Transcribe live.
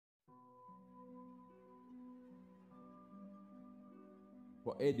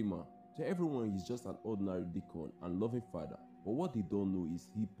For Edima, to everyone he's just an ordinary deacon and loving father, but what they don't know is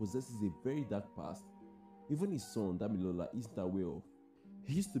he possesses a very dark past. Even his son Damilola isn't aware of.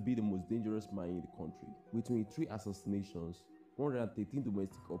 He used to be the most dangerous man in the country, with 23 assassinations, 113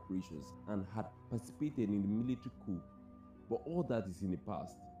 domestic operations, and had participated in the military coup. But all that is in the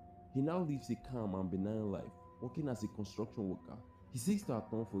past. He now lives a calm and benign life, working as a construction worker. He seeks to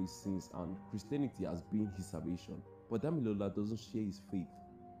atone for his sins, and Christianity has been his salvation. But Damilola doesn't share his faith,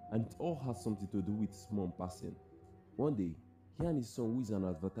 and it all has something to do with his mom passing. One day, he and his son, who is an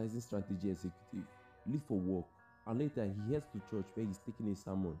advertising strategy executive, leave for work, and later he heads to church where he's taking a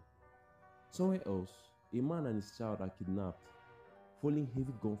sermon. Somewhere else, a man and his child are kidnapped, following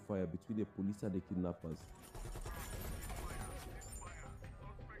heavy gunfire between the police and the kidnappers.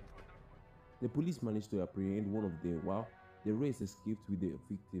 The police managed to apprehend one of them while the rest escaped with the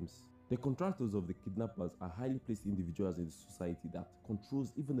victims. The contractors of the kidnappers are highly placed individuals in the society that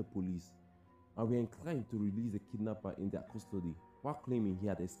controls even the police, and were inclined to release the kidnapper in their custody while claiming he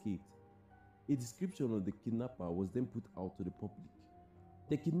had escaped. A description of the kidnapper was then put out to the public.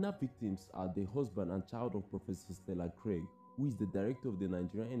 The kidnapped victims are the husband and child of Professor Stella Craig, who is the director of the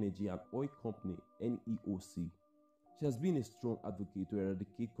Nigerian Energy and Oil Company (NEOC). She has been a strong advocate to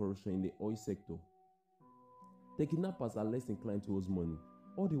eradicate corruption in the oil sector. The kidnappers are less inclined towards money.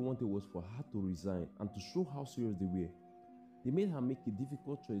 All they wanted was for her to resign and to show how serious they were. They made her make a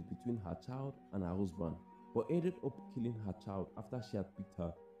difficult choice between her child and her husband, but ended up killing her child after she had picked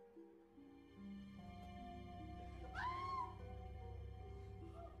her.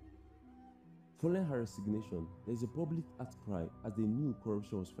 Following her resignation, there is a public outcry as they knew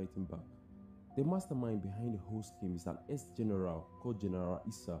corruption was fighting back. The mastermind behind the whole scheme is an ex-general called General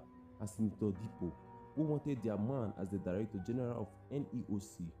Issa and Senator Dipo, who wanted their man as the Director General of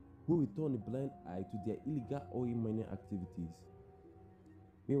NEOC, who will turn a blind eye to their illegal oil mining activities.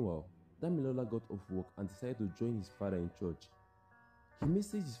 Meanwhile, Damilola got off work and decided to join his father in church. He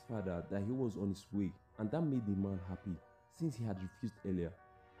messaged his father that he was on his way, and that made the man happy since he had refused earlier.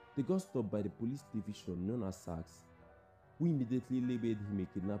 They got stopped by the police division known as SACS, who immediately labeled him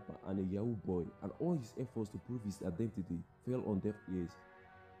a kidnapper and a Yahoo boy, and all his efforts to prove his identity fell on deaf ears.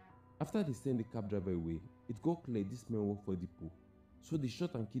 After they sent the cab driver away, it got clear this man worked for Dipo, so they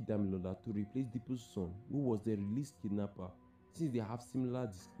shot and killed Damilola to replace Dipo's son, who was the released kidnapper, since they have similar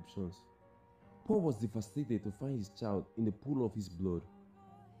descriptions. Paul was devastated to find his child in the pool of his blood.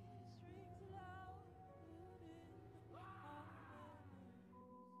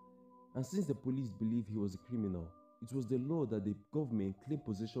 And since the police believed he was a criminal, it was the law that the government claimed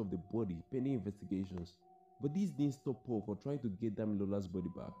possession of the body pending investigations. But this didn't stop Paul from trying to get Damilola's body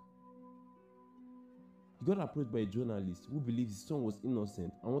back. He got approached by a journalist who believed his son was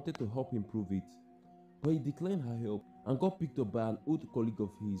innocent and wanted to help him prove it. But he declined her help and got picked up by an old colleague of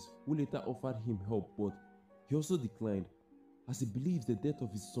his who later offered him help, but he also declined, as he believes the death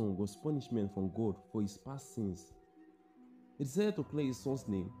of his son was punishment from God for his past sins. He decided to clear his son's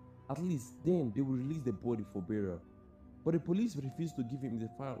name. At least then they will release the body for burial. But the police refused to give him the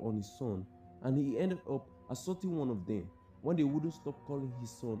file on his son, and he ended up assaulting one of them when they wouldn't stop calling his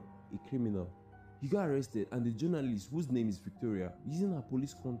son a criminal. He got arrested, and the journalist, whose name is Victoria, using her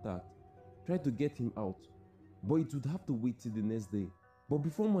police contact, tried to get him out, but it would have to wait till the next day. But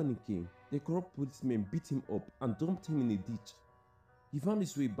before morning came, the corrupt policemen beat him up and dumped him in a ditch. He found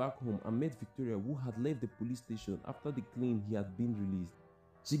his way back home and met Victoria, who had left the police station after they claimed he had been released.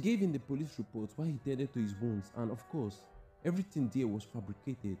 She gave him the police report while he tended to his wounds, and of course, everything there was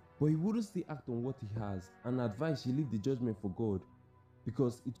fabricated. But he wouldn't still act on what he has and advised she leave the judgment for God,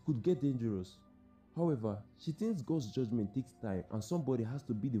 because it could get dangerous. However, she thinks God's judgment takes time and somebody has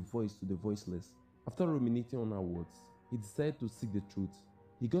to be the voice to the voiceless. After ruminating on her words, he decided to seek the truth.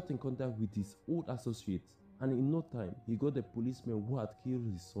 He got in contact with his old associates, and in no time, he got the policeman who had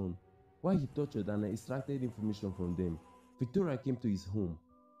killed his son. While he tortured and extracted information from them, Victoria came to his home.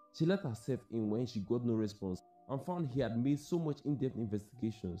 She let herself in when she got no response and found he had made so much in-depth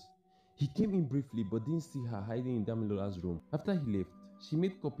investigations. He came in briefly but didn't see her hiding in Damilola's room. After he left, she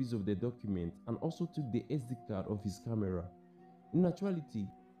made copies of the document and also took the SD card of his camera. In actuality,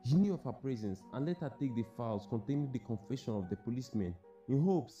 he knew of her presence and let her take the files containing the confession of the policeman in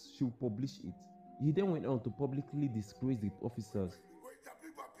hopes she would publish it. He then went on to publicly disgrace the officers.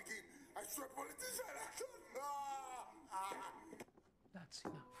 That's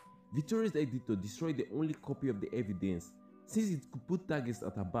enough. Victoria's editor destroyed the only copy of the evidence since it could put targets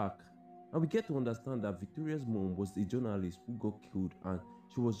at her back. And we get to understand that Victoria's mom was a journalist who got killed and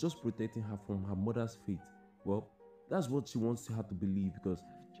she was just protecting her from her mother's fate. Well, that's what she wants her to believe, because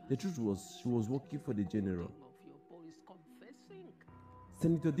the truth was she was working for the general.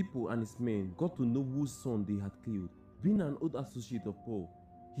 Senator Dippo and his men got to know whose son they had killed. Being an old associate of Paul,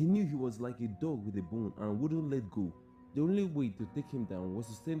 he knew he was like a dog with a bone and wouldn't let go. The only way to take him down was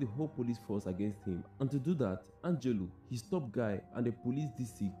to send the whole police force against him, and to do that, Angelo, his top guy, and the police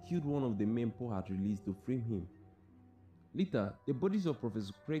DC killed one of the men Paul had released to frame him. Later, the bodies of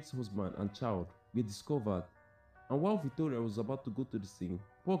Professor Craig's husband and child were discovered, and while Victoria was about to go to the scene,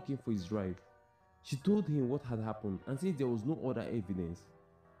 Paul came for his drive. She told him what had happened, and since there was no other evidence,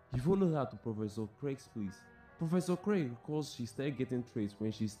 he followed her to Professor Craig's place. Professor Craig recalls she started getting traced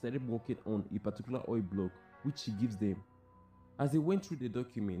when she started working on a particular oil block which she gives them. As they went through the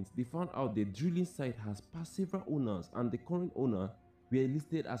documents, they found out the drilling site has past several owners and the current owner were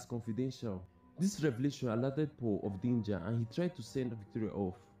listed as confidential. This revelation alerted Paul of danger and he tried to send Victoria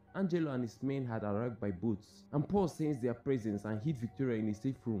off. Angelo and his men had arrived by boats, and Paul sensed their presence and hid Victoria in a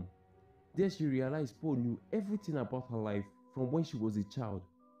safe room. There she realized Paul knew everything about her life from when she was a child.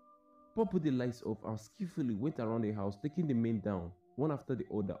 Paul put the lights off and skillfully went around the house taking the men down, one after the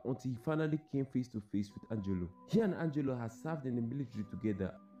other, until he finally came face to face with Angelo. He and Angelo had served in the military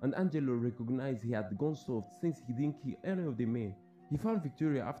together, and Angelo recognized he had gone soft since he didn't kill any of the men. He found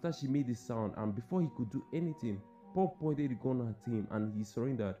Victoria after she made the sound, and before he could do anything, Paul pointed the gun at him and he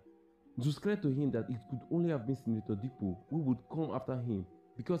surrendered. It was clear to him that it could only have been Senator Dippo who would come after him,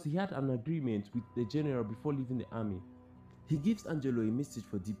 because he had an agreement with the general before leaving the army. He gives Angelo a message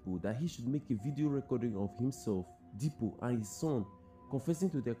for Dippo that he should make a video recording of himself, Dippo, and his son confessing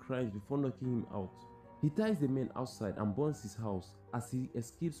to their crimes before knocking him out. He ties the men outside and burns his house as he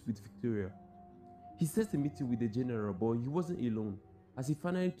escapes with Victoria. He sets a meeting with the general, but he wasn't alone, as he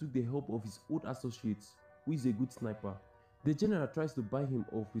finally took the help of his old associates, who is a good sniper. The general tries to buy him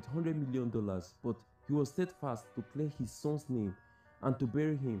off with $100 million, but he was steadfast to clear his son's name and to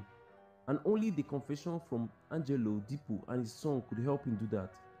bury him, and only the confession from Angelo, Dippo, and his son could help him do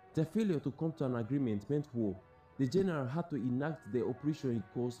that. Their failure to come to an agreement meant war. The general had to enact the operation he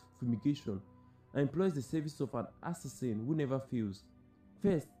calls fumigation and employs the service of an assassin who never fails.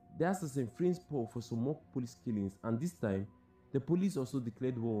 First, the assassin frames Paul for some more police killings, and this time, the police also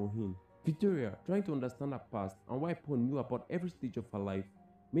declared war on him. Victoria, trying to understand her past and why Paul knew about every stage of her life,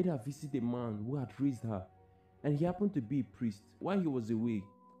 made her visit the man who had raised her, and he happened to be a priest. While he was away,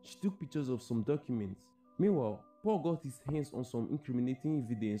 she took pictures of some documents. Meanwhile, Paul got his hands on some incriminating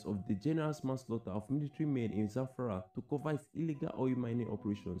evidence of the general's manslaughter of military men in Zamfara to cover his illegal oil mining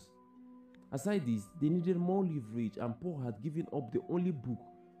operations. Aside this, they needed more leverage, and Paul had given up the only book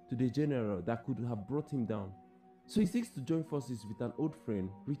to the general that could have brought him down. So he seeks to join forces with an old friend,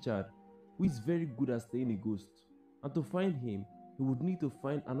 Richard, who is very good at staying a ghost. And to find him, he would need to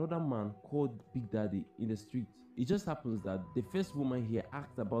find another man called Big Daddy in the street. It just happens that the first woman he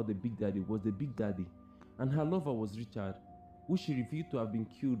asked about the Big Daddy was the Big Daddy, and her lover was Richard, who she revealed to have been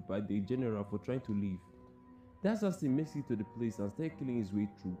killed by the general for trying to leave. The assassin makes it to the place and started killing his way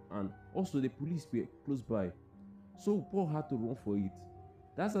through, and also the police were close by, so Paul had to run for it.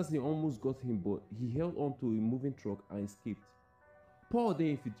 The assassin almost got him, but he held on to a moving truck and escaped. Paul then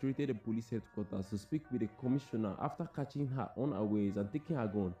infiltrated the police headquarters to speak with the commissioner after catching her unawares and taking her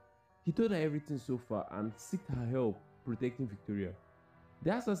gun. He told her everything so far and sought her help protecting Victoria.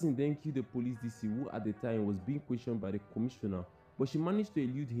 The assassin then killed the police DC, who at the time was being questioned by the commissioner, but she managed to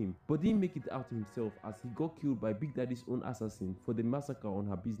elude him but didn't make it out himself, as he got killed by Big Daddy's own assassin for the massacre on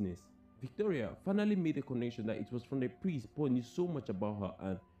her business. Victoria finally made the connection that it was from the priest Paul knew so much about her,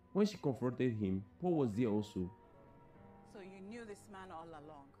 and when she confronted him, Paul was there also. So you knew this man all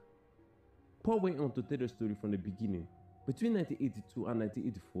along? Paul went on to tell the story from the beginning. Between 1982 and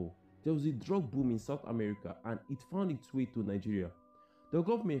 1984, there was a drug boom in South America and it found its way to Nigeria. The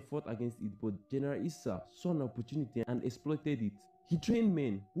government fought against it, but General Issa saw an opportunity and exploited it. He trained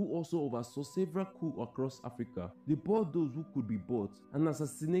men who also oversaw several coups across Africa. They bought those who could be bought and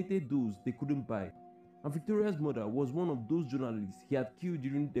assassinated those they couldn't buy. And Victoria's mother was one of those journalists he had killed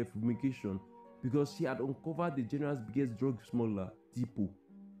during the fumigation, because she had uncovered the general's biggest drug smuggler, Dippo.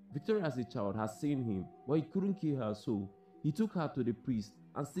 Victoria as a child had seen him, but he couldn't kill her, so he took her to the priest,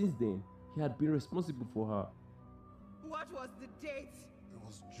 and since then, he had been responsible for her. What was the date? It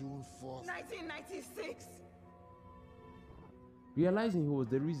was June 4th. 1996! Realizing he was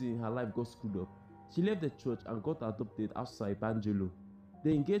the reason her life got screwed up, she left the church and got adopted outside by Angelo.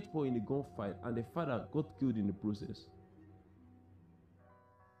 They engaged Paul in a gunfight and the father got killed in the process.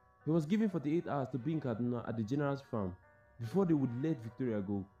 He was given 48 hours to be in Kaduna at the general's farm before they would let Victoria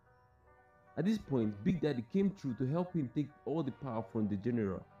go. At this point, Big Daddy came through to help him take all the power from the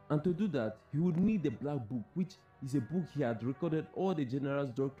general. And to do that, he would need the Black Book, which is a book he had recorded all the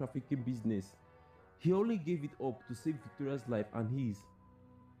general's drug trafficking business. He only gave it up to save Victoria's life and his.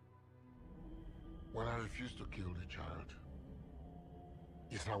 When I refused to kill the child,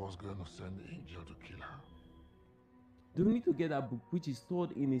 Isa was going to send the angel to kill her. They will need to get that book, which is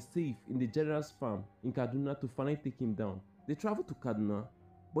stored in a safe in the general's farm in Kaduna, to finally take him down. They traveled to Kaduna,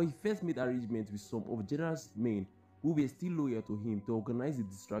 but he first made arrangements with some of general's men who were still loyal to him to organize the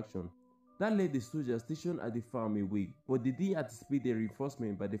distraction. That led the soldiers stationed at the farm away, but they didn't anticipate the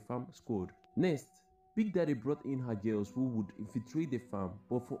reinforcement by the farm squad. Next, Big Daddy brought in her girls who would infiltrate the farm,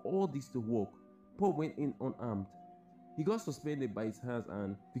 but for all this to work, Paul went in unarmed. He got suspended by his hands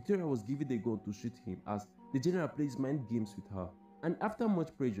and Victoria was given the gun to shoot him as the general plays mind games with her. And after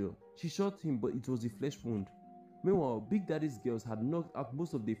much pressure, she shot him, but it was a flesh wound. Meanwhile, Big Daddy's girls had knocked out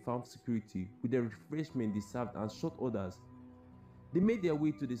most of the farm security with the refreshment they served and shot others. They made their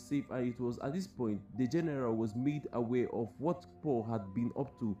way to the safe, and it was at this point the general was made aware of what Paul had been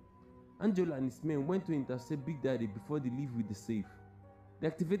up to. Angela and his men went to intercept Big Daddy before they leave with the safe. They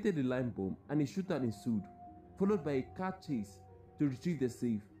activated the lime bomb and a shootout ensued, followed by a car chase to retrieve the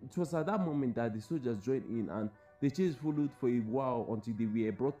safe. It was at that moment that the soldiers joined in and the chase followed for a while until they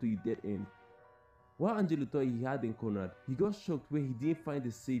were brought to a dead end. While Angelo thought he had them cornered, he got shocked when he didn't find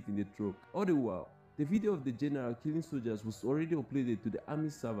the safe in the truck. All the while, the video of the general killing soldiers was already uploaded to the army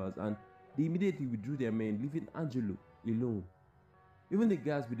servers and they immediately withdrew their men, leaving Angelo alone. Even the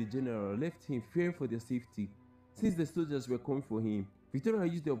guards with the general left him fearing for their safety. Since the soldiers were coming for him,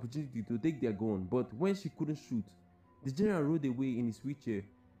 Victoria used the opportunity to take their gun, but when she couldn't shoot, the general rode away in his wheelchair,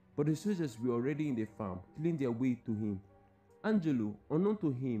 but the soldiers were already in the farm, killing their way to him. Angelo, unknown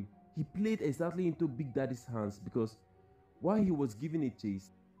to him, he played exactly into Big Daddy's hands because while he was giving a chase,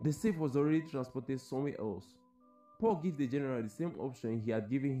 the safe was already transported somewhere else. Paul gave the general the same option he had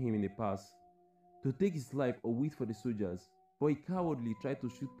given him in the past, to take his life or wait for the soldiers, but he cowardly tried to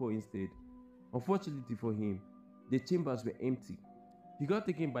shoot Paul instead. Unfortunately for him, the chambers were empty. He got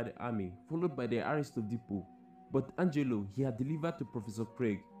taken by the army, followed by the arrest of Depot, but Angelo he had delivered to Professor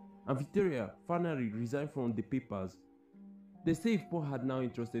Craig, and Victoria finally resigned from the papers. The safe Paul had now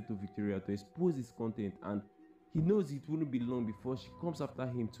entrusted to Victoria to expose its content, and he knows it wouldn't be long before she comes after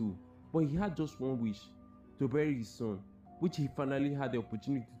him too, but he had just one wish, to bury his son, which he finally had the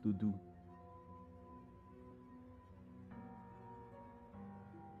opportunity to do.